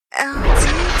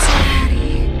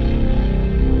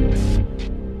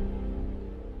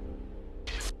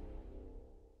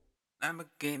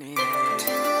Lamborghini.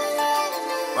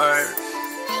 Word.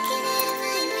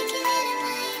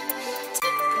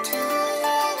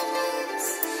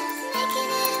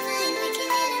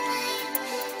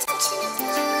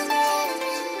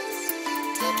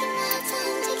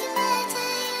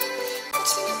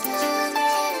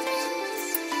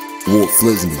 Wolf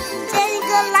Flizzme.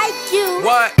 Like you.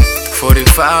 What?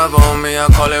 45 on me, I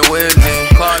call it Whitney.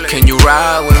 Can you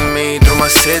ride with me through my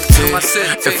city?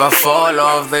 If I fall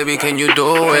off, baby, can you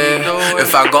do it?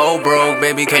 If I go broke,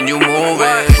 baby, can you move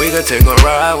it? We could take a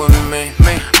ride with me.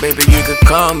 Baby, you could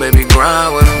come, baby,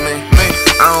 grind with me.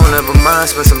 I don't ever mind,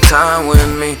 spend some time with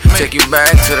me. Take you back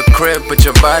to the crib, put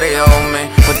your body on me.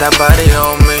 Put that body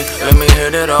on me, let me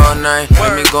hit it all night.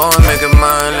 Let me go and make it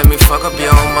mine, let me fuck up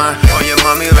your mind. Oye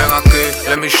mami, ven aquí,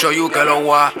 let me show you que lo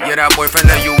guay. Yeah, that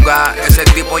boyfriend that you got, ese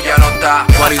tipo ya no está.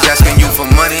 While he's asking you for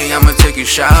money, I'ma take you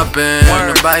shopping.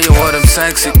 To buy you all them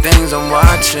sexy things I'm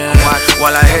watching.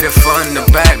 While I hit it front and the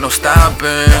back, no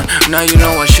stopping. Now you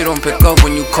know why she don't pick up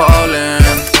when you callin'.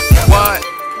 What?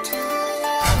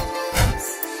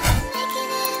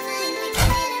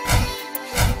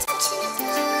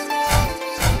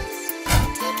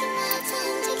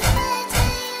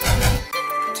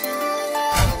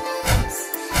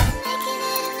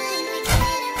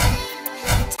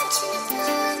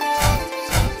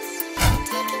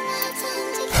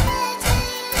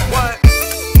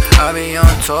 I be on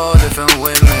tour, different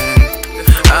women.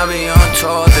 I be on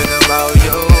tour, thinking about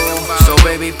you. So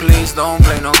baby, please don't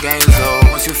play no games though.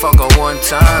 Once you fuck up one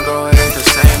time, girl, it ain't the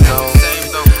same though.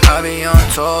 I be on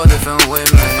tour, different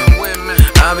women.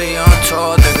 I be on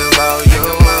tour, thinking about you.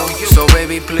 So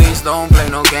baby, please don't play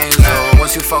no games though.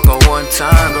 Once you fuck up one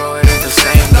time, girl, it ain't the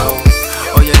same though.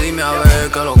 Oye, dime a ver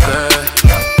que lo que.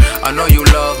 I know you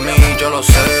love me, yo lo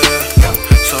sé.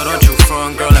 So don't you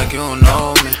front, girl, like you don't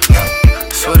know me.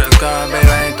 Swear to God, baby,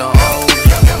 I ain't the homie.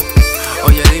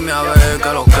 Oye, dime a ver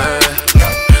que lo que.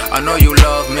 I know you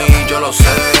love me, yo lo sé.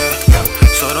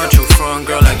 So don't you